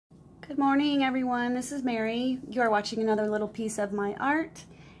Good morning, everyone. This is Mary. You are watching another little piece of my art,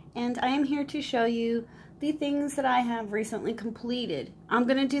 and I am here to show you the things that I have recently completed. I'm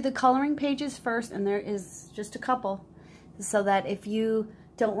going to do the coloring pages first, and there is just a couple, so that if you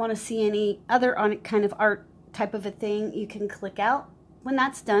don't want to see any other kind of art type of a thing, you can click out when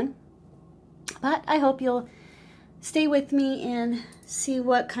that's done. But I hope you'll stay with me and see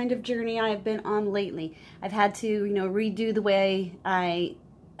what kind of journey I have been on lately. I've had to, redo the way I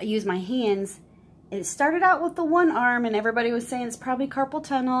use my hands. It started out with the one arm, and everybody was saying it's probably carpal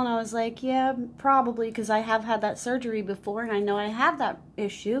tunnel, and I was like, yeah, probably, because I have had that surgery before, and I know I have that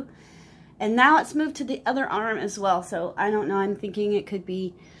issue. And now it's moved to the other arm as well, so I don't know. I'm thinking it could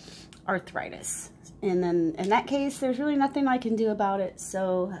be arthritis. And then in that case, there's really nothing I can do about it.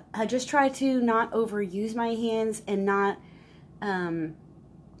 So I just try to not overuse my hands and not,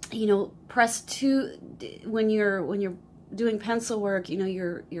 press too, when you're doing pencil work,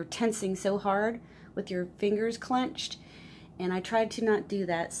 you're tensing so hard with your fingers clenched, and I tried to not do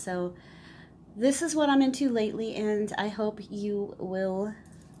that. So this is what I'm into lately, and I hope you will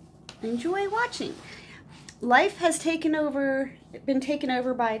enjoy watching. Life has been taken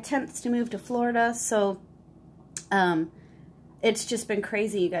over by attempts to move to Florida, so it's just been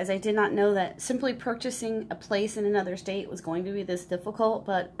crazy, you guys. I did not know that simply purchasing a place in another state was going to be this difficult,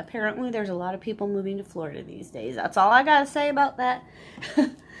 but apparently there's a lot of people moving to Florida these days. That's all I gotta say about that.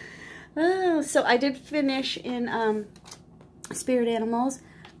 So I did finish in Spirit Animals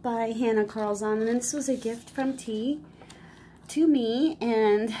by Hannah Carlzon, and this was a gift from T to me,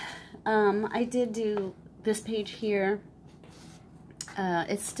 and I did do this page here.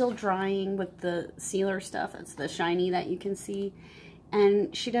 It's still drying with the sealer stuff. It's the shiny that you can see.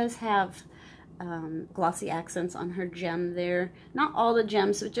 And she does have glossy accents on her gem there. Not all the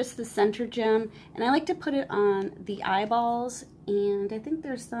gems, but just the center gem. And I like to put it on the eyeballs. And I think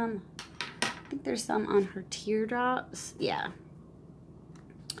there's some on her teardrops. Yeah.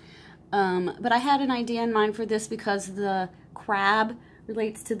 But I had an idea in mind for this because the crab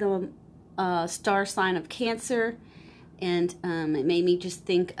relates to the star sign of Cancer. And it made me just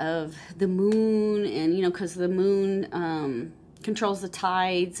think of the moon, and because the moon controls the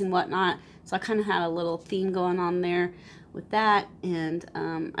tides and whatnot. So I kind of had a little theme going on there with that. And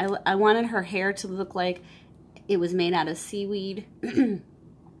I wanted her hair to look like it was made out of seaweed.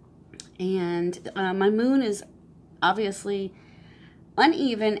 And my moon is obviously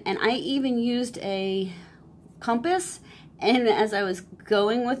uneven, and I even used a compass. And as I was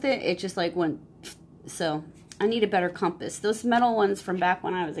going with it, it just like went. So I need a better compass. Those metal ones from back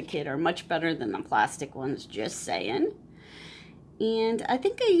when I was a kid are much better than the plastic ones, just saying. And I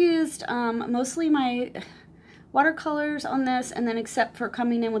think I used mostly my watercolors on this, and then except for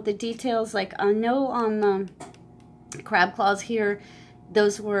coming in with the details, like I know on the crab claws here,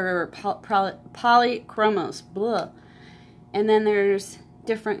 those were polychromos, blah. And then there's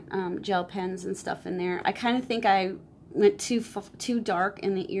different gel pens and stuff in there. I kind of think I went too dark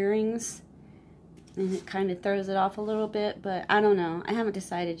in the earrings, and it kind of throws it off a little bit, but I don't know. I haven't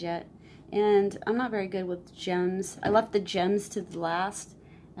decided yet. And I'm not very good with gems. I left the gems to the last,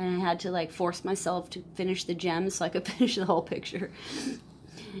 and I had to like force myself to finish the gems so I could finish the whole picture.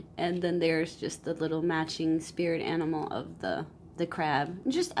 And then there's just the little matching spirit animal of the crab.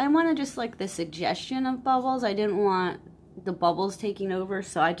 I wanted just like the suggestion of bubbles. I didn't want the bubbles taking over,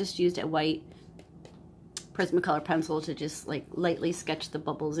 so I just used a white Prismacolor pencil to just like lightly sketch the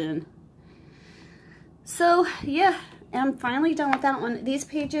bubbles in. So yeah, I'm finally done with that one. These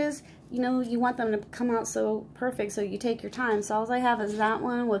pages, you want them to come out so perfect, so you take your time. So all I have is that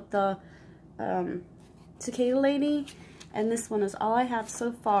one with the cicada lady, and this one is all I have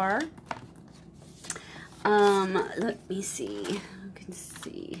so far. Let me see. You can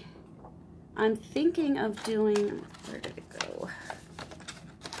see. I'm thinking of doing, where did it go?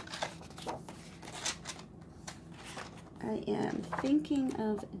 I am thinking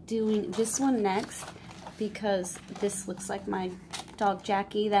of doing this one next, because this looks like my dog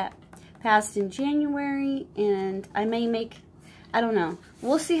Jackie that passed in January, and I may make, I don't know,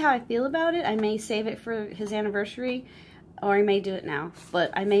 we'll see how I feel about it. I may save it for his anniversary, or I may do it now,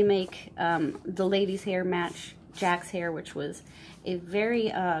 but I may make the lady's hair match Jack's hair, which was a very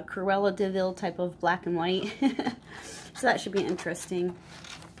Cruella de Vil type of black and white. So that should be interesting.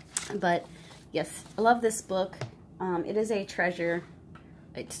 But yes, I love this book. It is a treasure.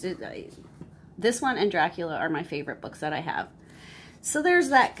 This one and Dracula are my favorite books that I have. So there's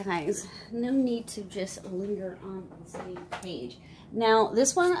that, guys. No need to just linger on the same page. Now,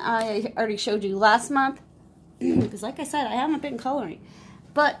 this one I already showed you last month, because like I said, I haven't been coloring.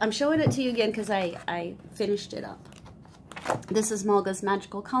 But I'm showing it to you again because I finished it up. This is Mulga's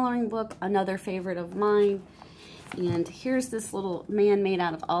Magical Coloring Book, another favorite of mine. And here's this little man made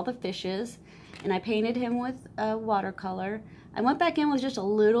out of all the fishes. And I painted him with watercolor. I went back in with just a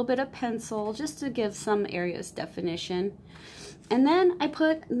little bit of pencil just to give some areas definition. And then I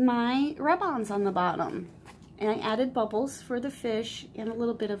put my rub-ons on the bottom. And I added bubbles for the fish and a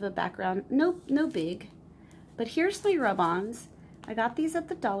little bit of a background. No big. But here's my rub-ons. I got these at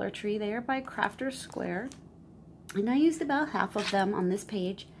the Dollar Tree. They are by Crafter's Square. And I used about half of them on this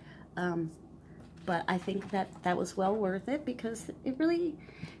page. But I think that was well worth it because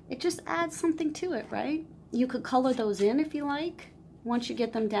it just adds something to it, right? You could color those in if you like, once you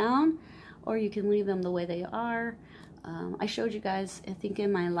get them down, or you can leave them the way they are. I showed you guys, I think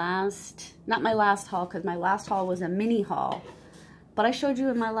in my last, not my last haul, because my last haul was a mini haul, but I showed you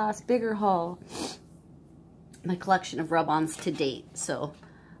in my last bigger haul my collection of rub-ons to date. So,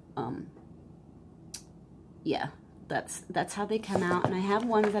 yeah, that's how they come out. And I have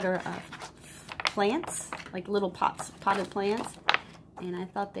ones that are plants, like little potted plants, and I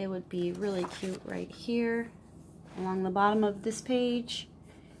thought they would be really cute right here along the bottom of this page,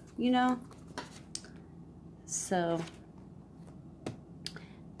 you know. So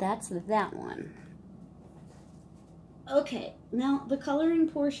that's that one. Okay, now the coloring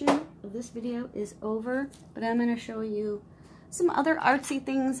portion of this video is over, but I'm going to show you some other artsy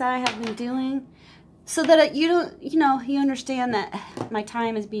things that I have been doing so that you understand that my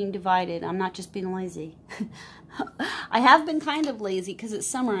time is being divided. I'm not just being lazy. I have been kind of lazy because it's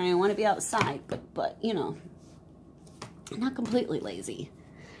summer and I want to be outside, but you know, I'm not completely lazy.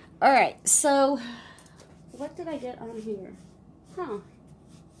 All right, so what did I get on here? Huh.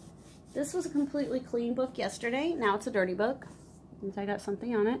 This was a completely clean book yesterday. Now it's a dirty book. I got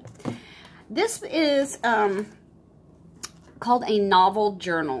something on it. This is called a novel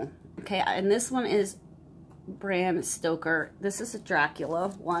journal. Okay, and this one is Bram Stoker. This is a Dracula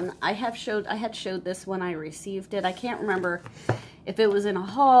one. I had showed this when I received it. I can't remember if it was in a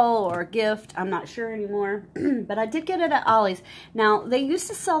haul or a gift. I'm not sure anymore. But I did get it at Ollie's. Now, they used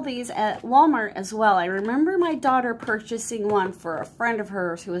to sell these at Walmart as well. I remember my daughter purchasing one for a friend of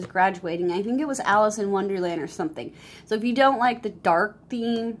hers who was graduating. I think it was Alice in Wonderland or something. So if you don't like the dark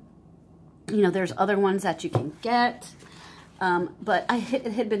theme, you know, there's other ones that you can get. But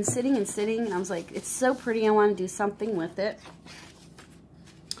it had been sitting and I was like, it's so pretty, I want to do something with it.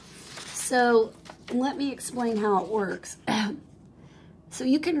 So let me explain how it works. So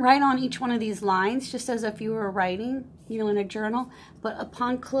you can write on each one of these lines just as if you were writing, you know, in a journal. But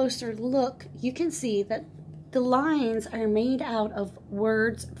upon closer look, you can see that the lines are made out of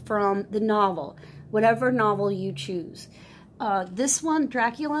words from the novel, whatever novel you choose. This one,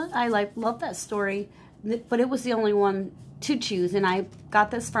 Dracula, I love that story, but it was the only one to choose, and I got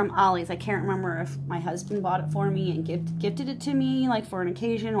this from Ollie's. I can't remember if my husband bought it for me and gifted it to me, like for an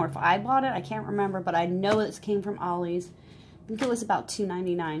occasion, or if I bought it. I can't remember, but I know this came from Ollie's. I think it was about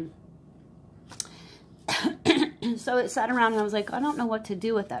 $2.99. So it sat around, and I was like, I don't know what to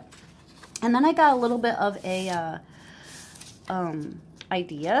do with it. And then I got a little bit of a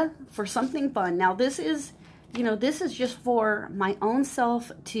idea for something fun. Now this is, you know, this is just for my own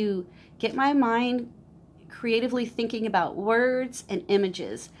self to get my mind creatively thinking about words and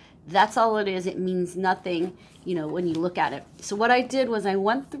images. That's all it is. It means nothing, you know, when you look at it. So what I did was I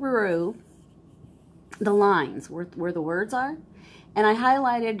went through the lines where the words are, and I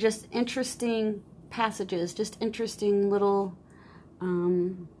highlighted just interesting passages, just interesting little,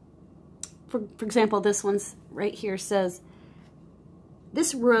 for example, this one's right here says,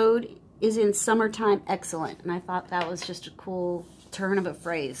 "This road is in summertime excellent." And I thought that was just a cool turn of a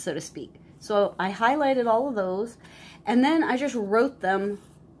phrase, so to speak. So I highlighted all of those, and then I just wrote them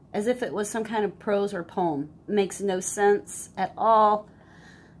as if it was some kind of prose or poem. It makes no sense at all,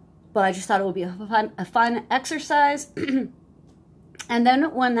 but I just thought it would be a fun exercise. And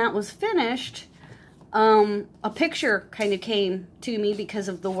then when that was finished, a picture kind of came to me because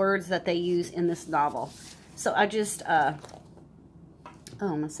of the words that they use in this novel. So I just, oh,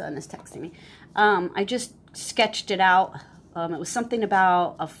 my son is texting me. I just sketched it out. It was something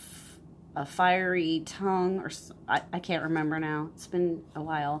about a fiery tongue, or I can't remember now. It's been a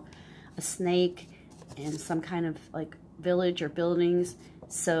while. A snake and some kind of like village or buildings.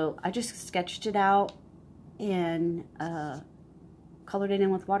 So I just sketched it out and colored it in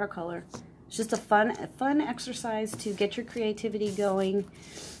with watercolor. It's just a fun exercise to get your creativity going,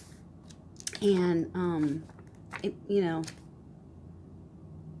 and you know,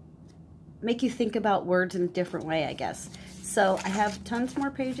 make you think about words in a different way, I guess. So I have tons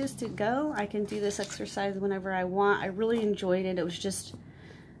more pages to go. I can do this exercise whenever I want. I really enjoyed it.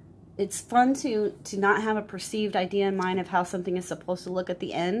 It it's fun to not have a perceived idea in mind of how something is supposed to look at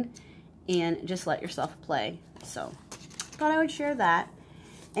the end, and just let yourself play. So thought I would share that.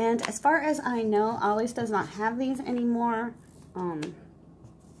 And as far as I know, Ollie's does not have these anymore. I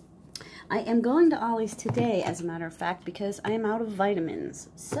am going to Ollie's today, as a matter of fact, because I am out of vitamins.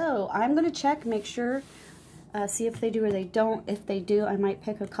 So I'm going to check, make sure, see if they do or they don't. If they do, I might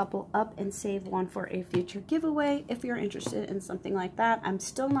pick a couple up and save one for a future giveaway if you're interested in something like that. I'm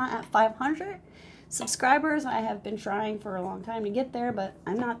still not at 500 subscribers. I have been trying for a long time to get there, but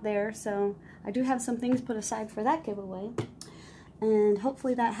I'm not there. So I do have some things put aside for that giveaway. And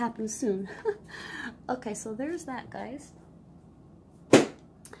hopefully that happens soon. Okay, so there's that, guys.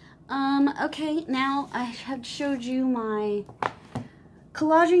 Okay, now I have showed you my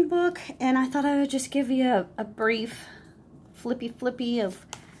collaging book, and I thought I would just give you a brief flippy of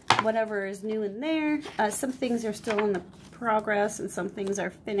whatever is new in there. Some things are still in the progress, and some things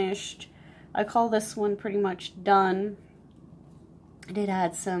are finished. I call this one pretty much done. I did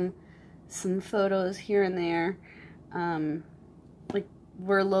add some photos here and there. Like,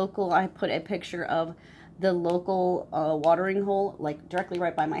 we're local. I put a picture of the local watering hole, like directly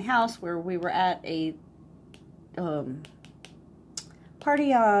right by my house, where we were at a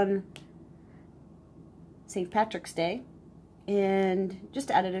party on St. Patrick's Day, and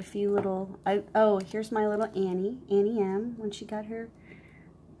just added a few little, oh, here's my little Annie M, when she got her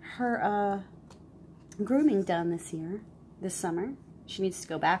grooming done this summer. She needs to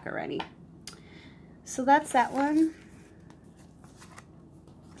go back already. So that's that one.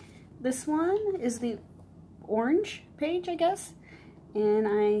 This one is the orange page, I guess, and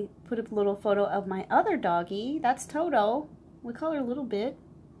I put a little photo of my other doggy. That's Toto. We call her Little Bit.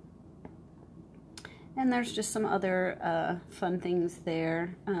 And there's just some other fun things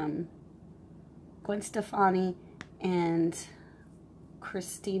there. Gwen Stefani and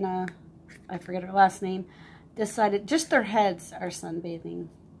Christina, I forget her last name, decided, just their heads are sunbathing.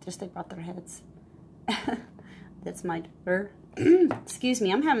 Just they brought their heads. That's my daughter. Excuse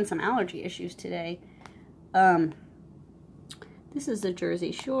me, I'm having some allergy issues today. This is the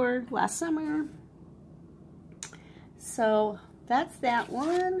Jersey Shore last summer. So that's that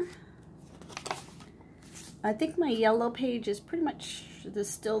one. I think my yellow page is pretty much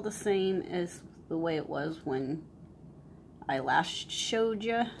still the same as the way it was when I last showed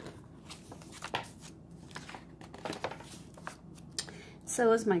you.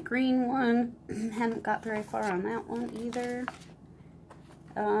 So is my green one. Haven't got very far on that one either.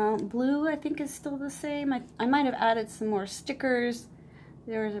 Blue, I think, is still the same. I might have added some more stickers.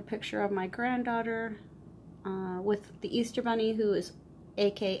 There's a picture of my granddaughter with the Easter Bunny, who is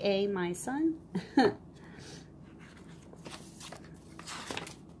AKA my son.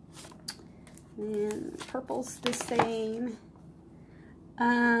 And purple's the same.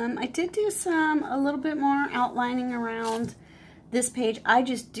 I did do a little bit more outlining around this page. I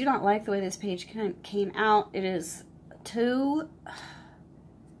just do not like the way this page came out. It is too...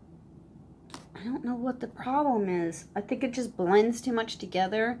 I don't know what the problem is. I think it just blends too much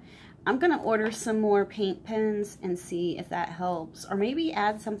together. I'm going to order some more paint pens and see if that helps. Or maybe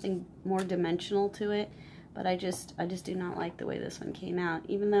add something more dimensional to it. But I just do not like the way this one came out.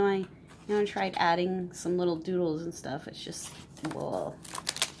 Even though I tried adding some little doodles and stuff. It's just, whoa.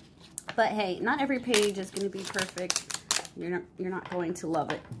 But hey, not every page is going to be perfect. You're not going to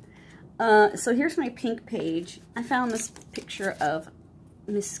love it. So here's my pink page. I found this picture of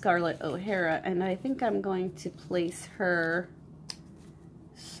Miss Scarlett O'Hara, and I think I'm going to place her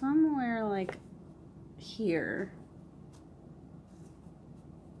somewhere like here.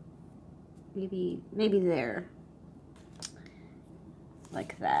 Maybe there.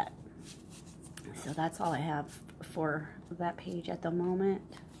 Like that. So that's all I have for that page at the moment.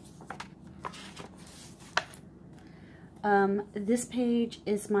 This page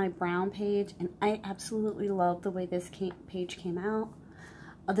is my brown page, and I absolutely love the way this page came out.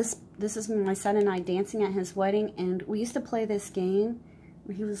 This is my son and I dancing at his wedding, and we used to play this game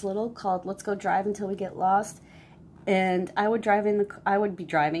when he was little called Let's Go Drive Until We Get Lost. And I would be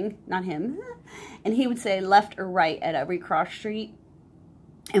driving, not him, and he would say left or right at every cross street,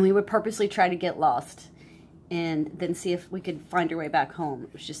 and we would purposely try to get lost and then see if we could find our way back home.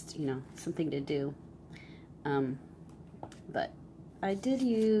 It was just, something to do. But I did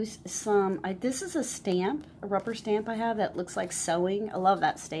use some, this is a stamp, a rubber stamp I have that looks like sewing. I love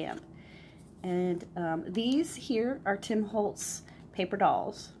that stamp. And these here are Tim Holtz paper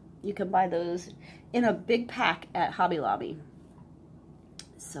dolls. You can buy those in a big pack at Hobby Lobby.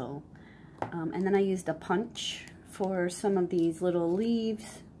 So, and then I used a punch for some of these little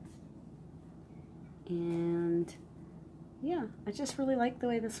leaves. And yeah, I just really like the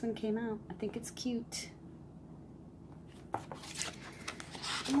way this one came out. I think it's cute.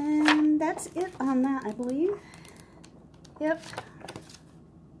 And that's it on that, I believe. Yep.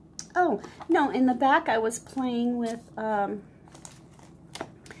 Oh, no, in the back I was playing with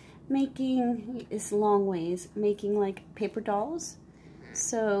making, it's long ways, making like paper dolls.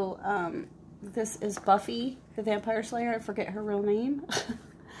 So this is Buffy the Vampire Slayer, I forget her real name,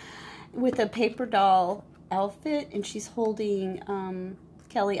 with a paper doll outfit, and she's holding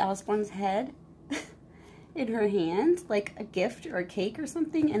Kelly Osbourne's head in her hand, like a gift or a cake or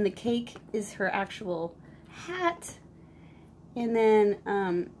something, and the cake is her actual hat. And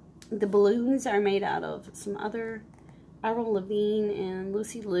then the balloons are made out of some other Avril Lavigne and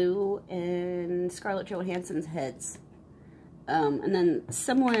Lucy Liu and Scarlett Johansson's heads. And then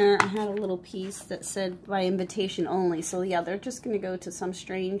somewhere I had a little piece that said by invitation only. So yeah, they're just going to go to some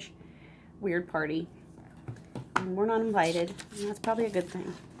strange, weird party. And we're not invited. And that's probably a good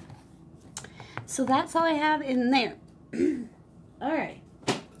thing. So that's all I have in there. Alright.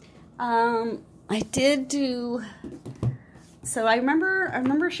 I did do... So I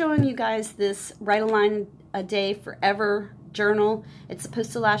remember showing you guys this Write a Line a Day Forever journal. It's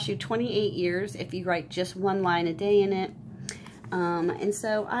supposed to last you 28 years if you write just one line a day in it. And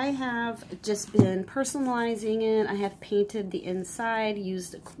so I have just been personalizing it. I have painted the inside,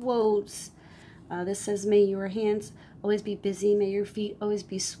 used quotes. This says, may your hands always be busy, may your feet always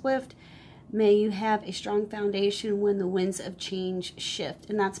be swift, may you have a strong foundation when the winds of change shift.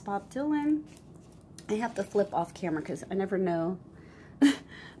 And that's Bob Dylan. I have to flip off camera because I never know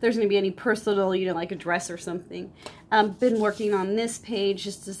there's going to be any personal, you know, like a dress or something. I've been working on this page,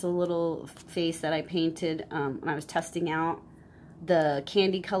 just as a little face that I painted when I was testing out the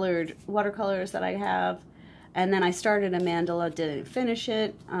candy colored watercolors that I have. And then I started a mandala, didn't finish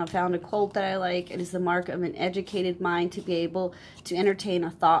it. Found a quote that I like. It is the mark of an educated mind to be able to entertain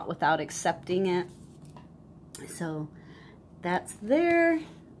a thought without accepting it. So that's there.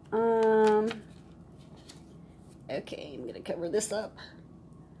 Okay, I'm going to cover this up.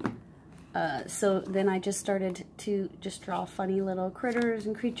 So then I just started to just draw funny little critters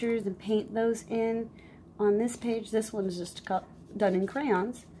and creatures and paint those in on this page. This one is just done in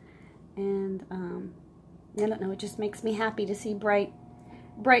crayons. And I don't know, it just makes me happy to see bright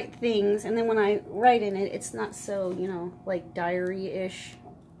things. And then when I write in it, it's not so, you know, like diary-ish.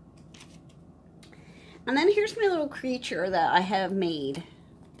 And then here's my little creature that I have made.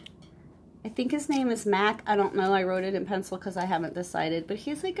 I think his name is Mac. I don't know. I wrote it in pencil because I haven't decided. But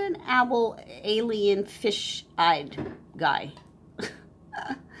he's like an owl, alien, fish-eyed guy.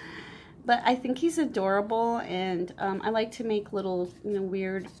 But I think he's adorable. And I like to make little, you know,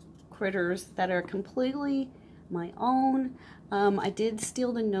 weird critters that are completely my own. I did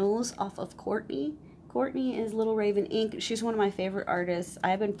steal the nose off of Courtney. Courtney is Little Raven Ink. She's one of my favorite artists.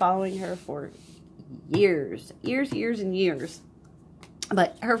 I've been following her for years and years.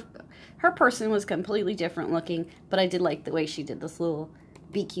 But her person was completely different looking, but I did like the way she did this little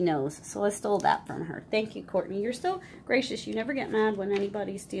beaky nose. So I stole that from her. Thank you, Courtney. You're so gracious. You never get mad when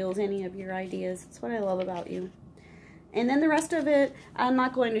anybody steals any of your ideas. That's what I love about you. And then the rest of it, I'm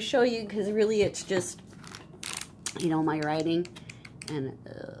not going to show you because really it's just, you know, my writing. And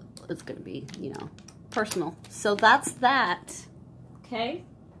it's going to be, you know, personal. So that's that. Okay.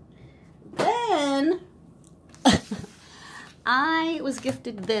 Then... I was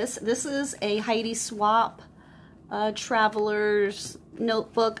gifted this. This is a Heidi Swapp Traveler's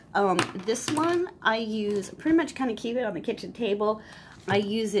Notebook. This one I use, pretty much kind of keep it on the kitchen table. I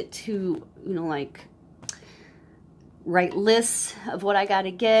use it to, you know, like write lists of what I got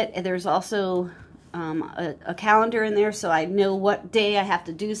to get. And there's also a calendar in there so I know what day I have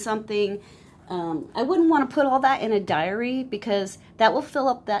to do something. I wouldn't want to put all that in a diary because that will fill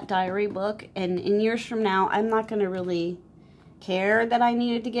up that diary book. And in years from now, I'm not going to really care that I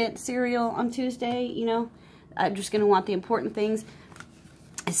needed to get cereal on Tuesday, you know. I'm just going to want the important things.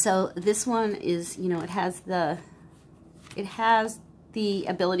 So this one is, you know, it has the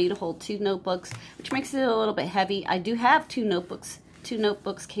ability to hold 2 notebooks, which makes it a little bit heavy. I do have 2 notebooks. 2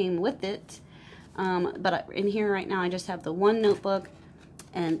 notebooks came with it. But in here right now, I just have the 1 notebook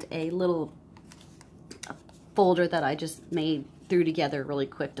and a little folder that I just threw together really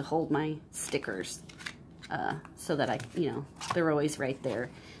quick to hold my stickers. So that I, you know, they're always right there.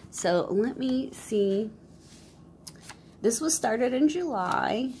 So let me see. This was started in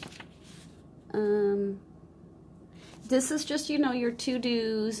July. This is just, you know, your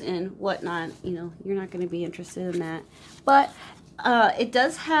to-dos and whatnot. You know, you're not going to be interested in that. But it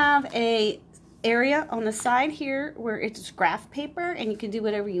does have a area on the side here where it's graph paper, and you can do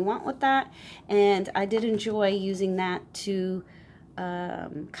whatever you want with that. And I did enjoy using that to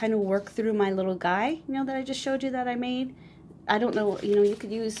kind of work through my little guy, you know, that I just showed you that I made. I don't know, you know, you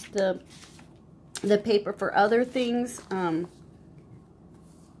could use the paper for other things,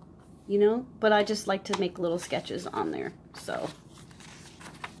 you know, but I just like to make little sketches on there. So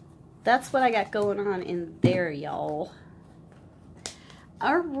that's what I got going on in there, y'all.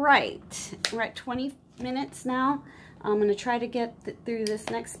 All right, we're at 20 minutes now. I'm going to try to get through this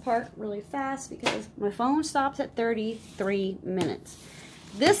next part really fast because my phone stops at 33 minutes.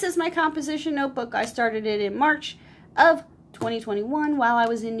 This is my composition notebook. I started it in March of 2021 while I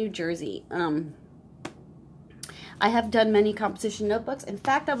was in New Jersey. I have done many composition notebooks. In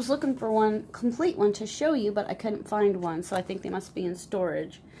fact, I was looking for one, complete one, to show you, but I couldn't find one, so I think they must be in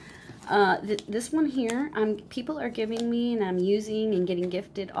storage. This one here, people are giving me, and I'm using and getting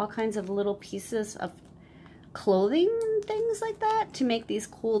gifted all kinds of little pieces of clothing and things like that to make these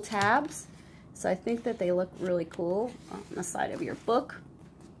cool tabs. So I think that they look really cool on the side of your book.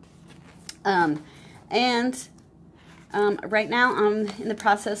 Right now I'm in the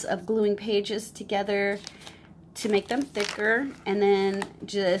process of gluing pages together to make them thicker, and then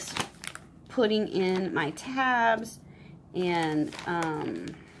just putting in my tabs and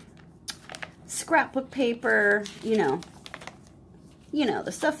scrapbook paper, you know,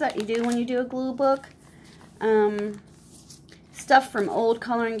 the stuff that you do when you do a glue book. Stuff from old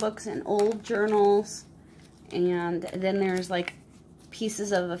coloring books and old journals. And then there's like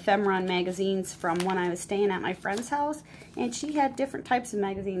pieces of Ephemeron magazines from when I was staying at my friend's house. And she had different types of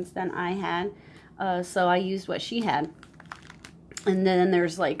magazines than I had. So I used what she had. And then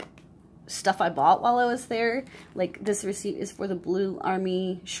there's like stuff I bought while I was there. Like this receipt is for the Blue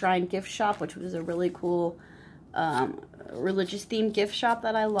Army Shrine gift shop, which was a really cool religious themed gift shop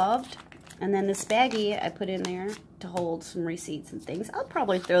that I loved. And then this baggie I put in there to hold some receipts and things. I'll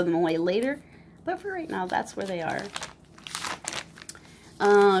probably throw them away later, but for right now, that's where they are.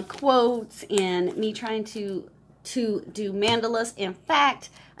 Quotes and me trying to do mandalas. In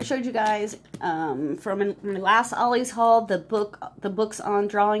fact, I showed you guys from my last Ollie's haul the books on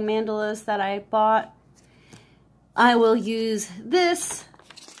drawing mandalas that I bought. I will use this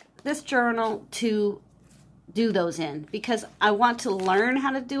journal to do those in because I want to learn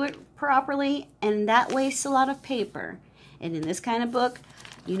how to do it properly, and that wastes a lot of paper. And in this kind of book,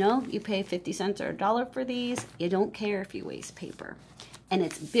 you know, you pay 50 cents or $1 for these. You don't care if you waste paper, and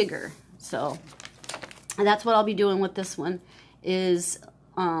it's bigger. So and that's what I'll be doing with this one, is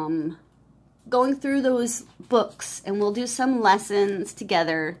going through those books, and we'll do some lessons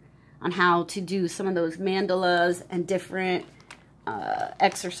together on how to do some of those mandalas and different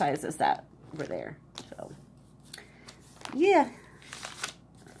exercises that were there. So yeah,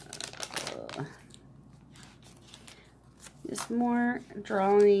 just more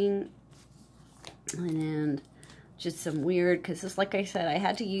drawing, and just some weird, because just like I said, I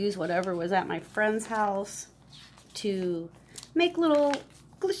had to use whatever was at my friend's house to make little,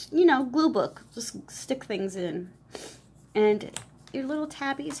 you know, glue book, just stick things in. And your little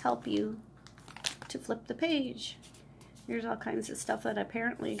tabbies help you to flip the page. Here's all kinds of stuff that I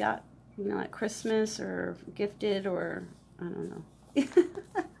apparently got, you know, at Christmas or gifted, or I don't know.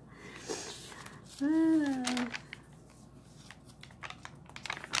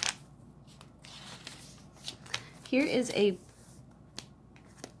 Here is a,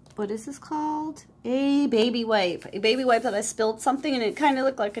 what is this called? A baby wipe. A baby wipe that I spilled something and it kind of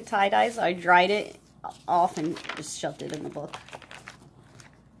looked like a tie-dye, so I dried it off and just shoved it in the book.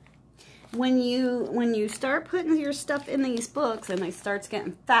 When you start putting your stuff in these books and it starts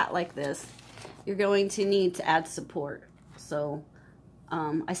getting fat like this, you're going to need to add support. So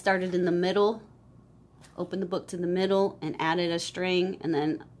I started in the middle, opened the book to the middle and added a string, and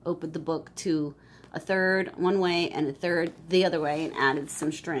then opened the book to a third one way and a third the other way, and added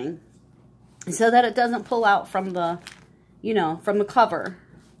some string so that it doesn't pull out from the, you know, from the cover.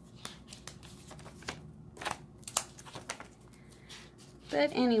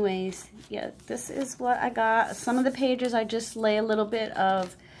 But anyways, yeah, this is what I got. Some of the pages I just lay a little bit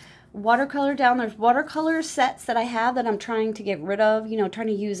of watercolor down. There's watercolor sets that I have that I'm trying to get rid of, you know, trying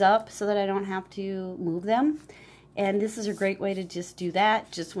to use up so that I don't have to move them. And this is a great way to just do that,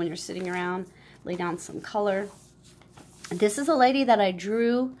 just when you're sitting around, lay down some color. This is a lady that I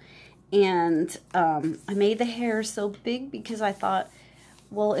drew, and I made the hair so big because I thought,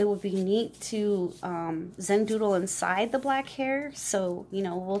 well, it would be neat to Zen doodle inside the black hair. So, you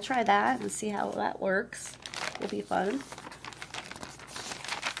know, we'll try that and see how that works. It'll be fun.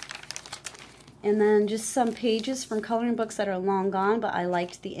 And then just some pages from coloring books that are long gone, but I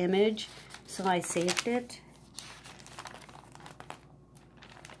liked the image, so I saved it.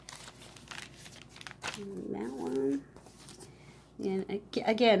 And that one. And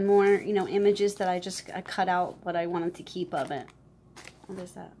again, more, you know, images that I cut out what I wanted to keep of it. What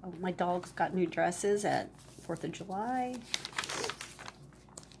is that? Oh, my dog's got new dresses at 4th of July.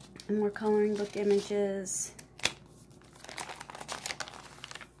 And more coloring book images.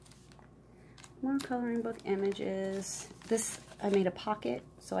 More coloring book images. This, I made a pocket,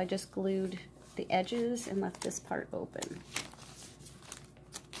 so I just glued the edges and left this part open.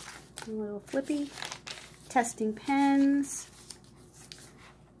 A little flippy. Testing pens.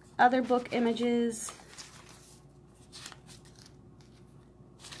 Other book images.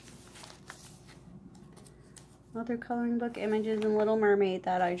 Other coloring book images and Little Mermaid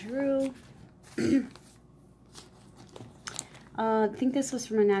that I drew. I think this was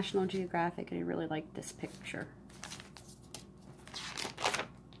from a National Geographic, and I really liked this picture.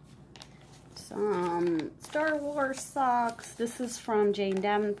 Some Star Wars socks. This is from Jane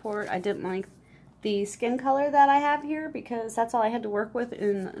Davenport. I didn't like the skin color that I have here because that's all I had to work with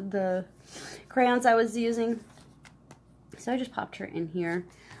in the crayons I was using. So I just popped her in here.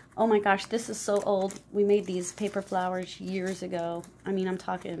 Oh my gosh, this is so old. We made these paper flowers years ago. I mean, I'm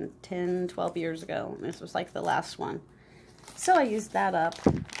talking 10, 12 years ago. This was like the last one. So I used that up.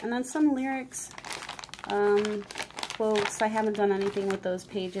 And then some lyrics, quotes. I haven't done anything with those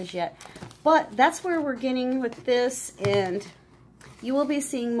pages yet. But that's where we're getting with this, and you will be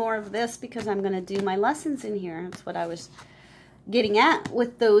seeing more of this because I'm going to do my lessons in here. That's what I was getting at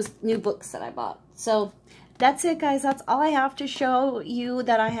with those new books that I bought. So that's it, guys. That's all I have to show you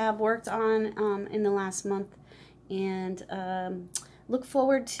that I have worked on in the last month. And look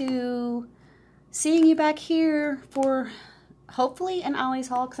forward to seeing you back here for hopefully an Ollie's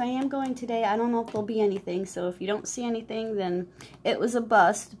haul, because I am going today. I don't know if there'll be anything, so if you don't see anything, then it was a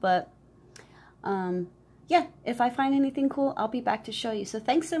bust. But yeah, if I find anything cool, I'll be back to show you. So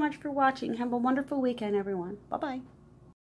thanks so much for watching. Have a wonderful weekend, everyone. Bye-bye.